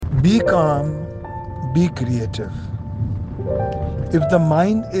Be calm, be creative. If the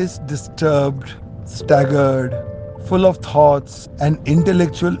mind is disturbed, staggered, full of thoughts and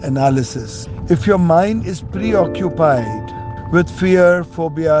intellectual analysis, if your mind is preoccupied with fear,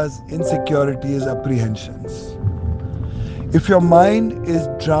 phobias, insecurities, apprehensions, if your mind is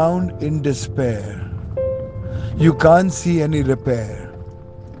drowned in despair, you can't see any repair.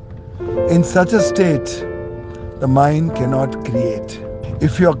 In such a state, the mind cannot create.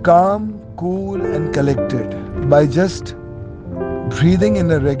 If you're calm, cool, and collected by just breathing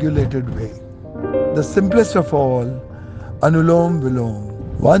in a regulated way, the simplest of all, Anulom Vilom.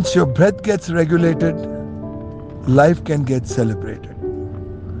 Once your breath gets regulated, life can get celebrated.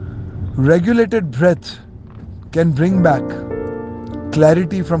 Regulated breath can bring back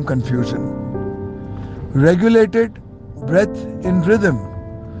clarity from confusion. Regulated breath in rhythm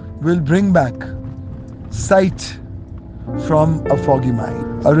will bring back sight from a foggy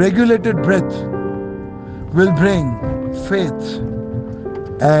mind. A regulated breath will bring faith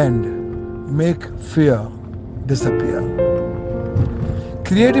and make fear disappear.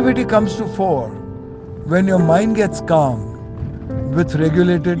 Creativity comes to fore when your mind gets calm with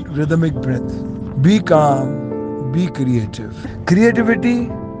regulated rhythmic breath. Be calm, be creative. Creativity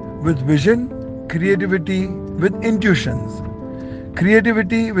with vision, creativity with intuitions,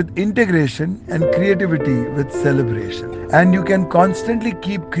 creativity with integration, and creativity with celebration. And you can constantly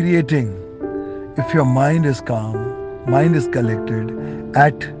keep creating if your mind is calm, mind is collected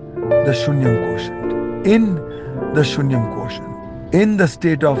at the Shunyam quotient, in the Shunyam quotient, in the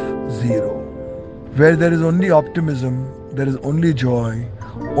state of zero, where there is only optimism, there is only joy,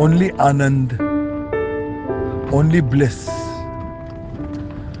 only anand, only bliss.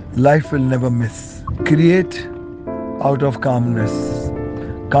 Life will never miss. Create out of calmness.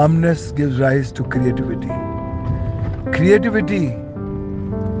 Calmness gives rise to creativity. Creativity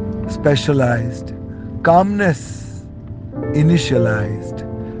specialized. Calmness initialized.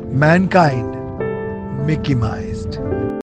 Mankind Mickeymized.